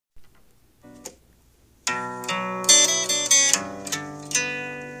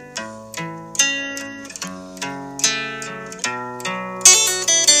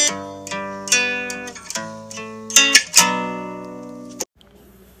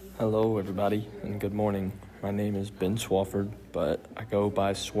Hello, everybody, and good morning. My name is Ben Swafford, but I go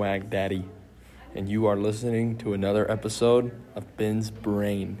by Swag Daddy, and you are listening to another episode of Ben's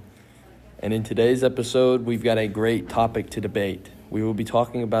Brain. And in today's episode, we've got a great topic to debate. We will be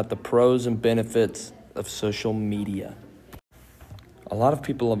talking about the pros and benefits of social media. A lot of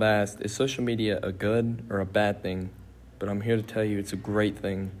people have asked, is social media a good or a bad thing? But I'm here to tell you it's a great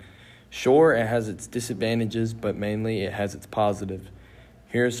thing. Sure, it has its disadvantages, but mainly it has its positives.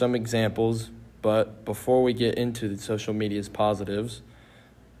 Here are some examples, but before we get into the social media's positives,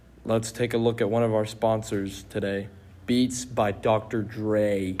 let's take a look at one of our sponsors today, Beats by Dr.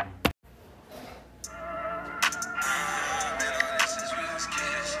 Dre.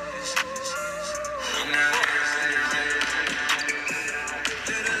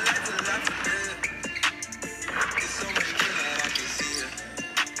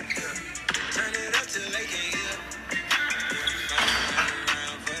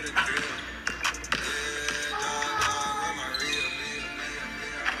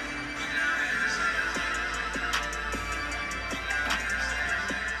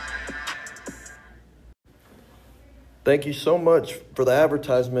 Thank you so much for the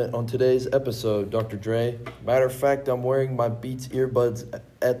advertisement on today's episode, Dr. Dre. Matter of fact, I'm wearing my Beats earbuds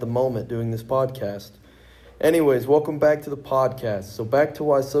at the moment doing this podcast. Anyways, welcome back to the podcast. So back to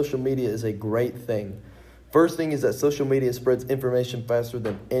why social media is a great thing. First thing is that social media spreads information faster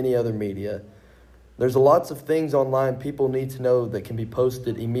than any other media. There's lots of things online people need to know that can be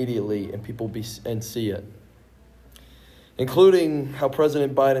posted immediately and see it. Including how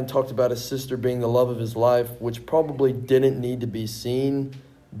President Biden talked about his sister being the love of his life, which probably didn't need to be seen,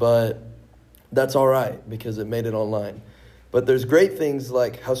 but that's all right because it made it online. But there's great things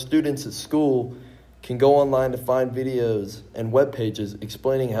like how students at school can go online to find videos and web pages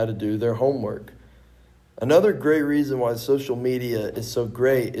explaining how to do their homework. Another great reason why social media is so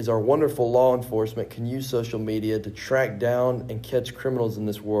great is our wonderful law enforcement can use social media to track down and catch criminals in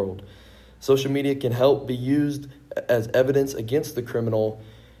this world. Social media can help be used as evidence against the criminal.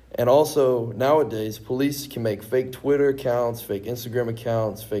 And also, nowadays, police can make fake Twitter accounts, fake Instagram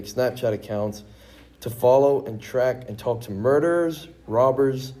accounts, fake Snapchat accounts to follow and track and talk to murderers,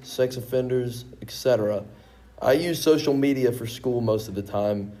 robbers, sex offenders, etc. I use social media for school most of the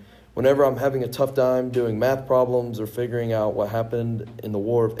time. Whenever I'm having a tough time doing math problems or figuring out what happened in the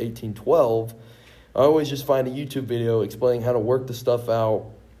War of 1812, I always just find a YouTube video explaining how to work the stuff out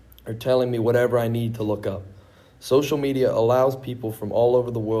or telling me whatever I need to look up. Social media allows people from all over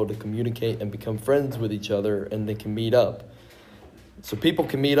the world to communicate and become friends with each other, and they can meet up. So people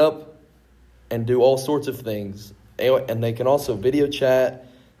can meet up and do all sorts of things. And they can also video chat,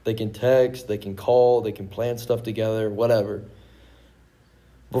 they can text, they can call, they can plan stuff together, whatever.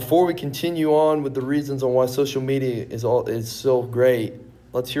 Before we continue on with the reasons on why social media is so great,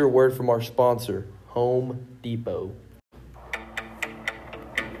 let's hear a word from our sponsor, Home Depot.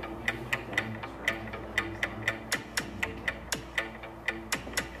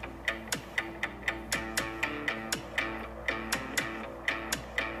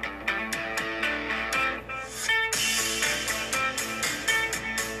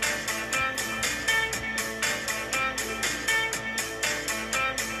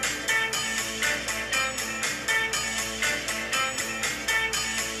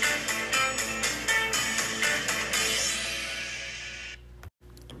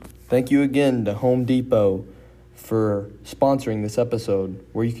 Thank you again to Home Depot for sponsoring this episode,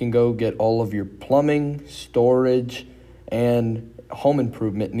 where you can go get all of your plumbing, storage, and home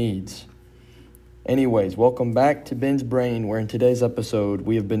improvement needs. Anyways, welcome back to Ben's Brain, where in today's episode,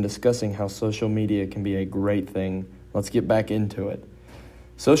 we have been discussing how social media can be a great thing. Let's get back into it.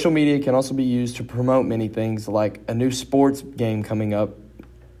 Social media can also be used to promote many things, like a new sports game coming up,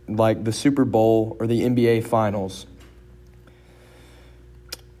 like the Super Bowl or the NBA Finals.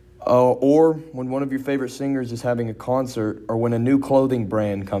 Or when one of your favorite singers is having a concert, or when a new clothing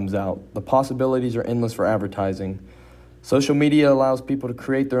brand comes out. The possibilities are endless for advertising. Social media allows people to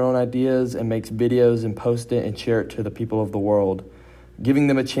create their own ideas and makes videos and post it and share it to the people of the world, giving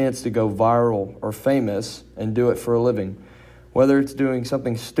them a chance to go viral or famous and do it for a living. Whether it's doing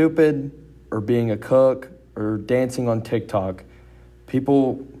something stupid or being a cook or dancing on TikTok,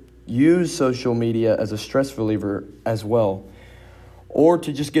 people use social media as a stress reliever as well. Or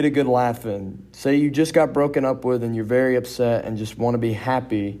to just get a good laugh in. Say you just got broken up with and you're very upset and just want to be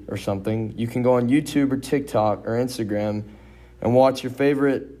happy or something. You can go on YouTube or TikTok or Instagram and watch your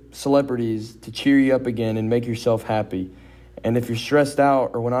favorite celebrities to cheer you up again and make yourself happy. And if you're stressed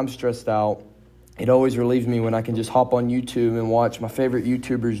out, or when I'm stressed out, it always relieves me when I can just hop on YouTube and watch my favorite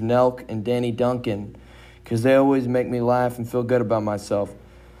YouTubers, Nelk and Danny Duncan, because they always make me laugh and feel good about myself.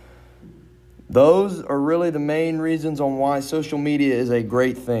 Those are really the main reasons on why social media is a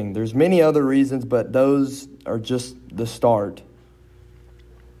great thing. There's many other reasons, but those are just the start.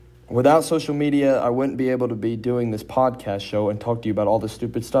 Without social media, I wouldn't be able to be doing this podcast show and talk to you about all the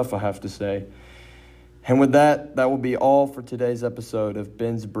stupid stuff I have to say. And with that will be all for today's episode of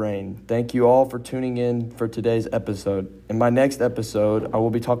Ben's Brain. Thank you all for tuning in for today's episode. In my next episode, I will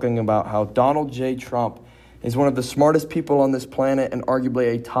be talking about how Donald J. Trump is one of the smartest people on this planet and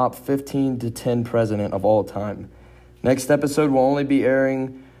arguably a top 15 to 10 president of all time. Next episode will only be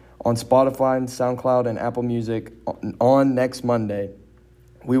airing on Spotify and SoundCloud and Apple Music on next Monday.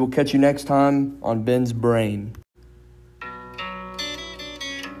 We will catch you next time on Ben's Brain.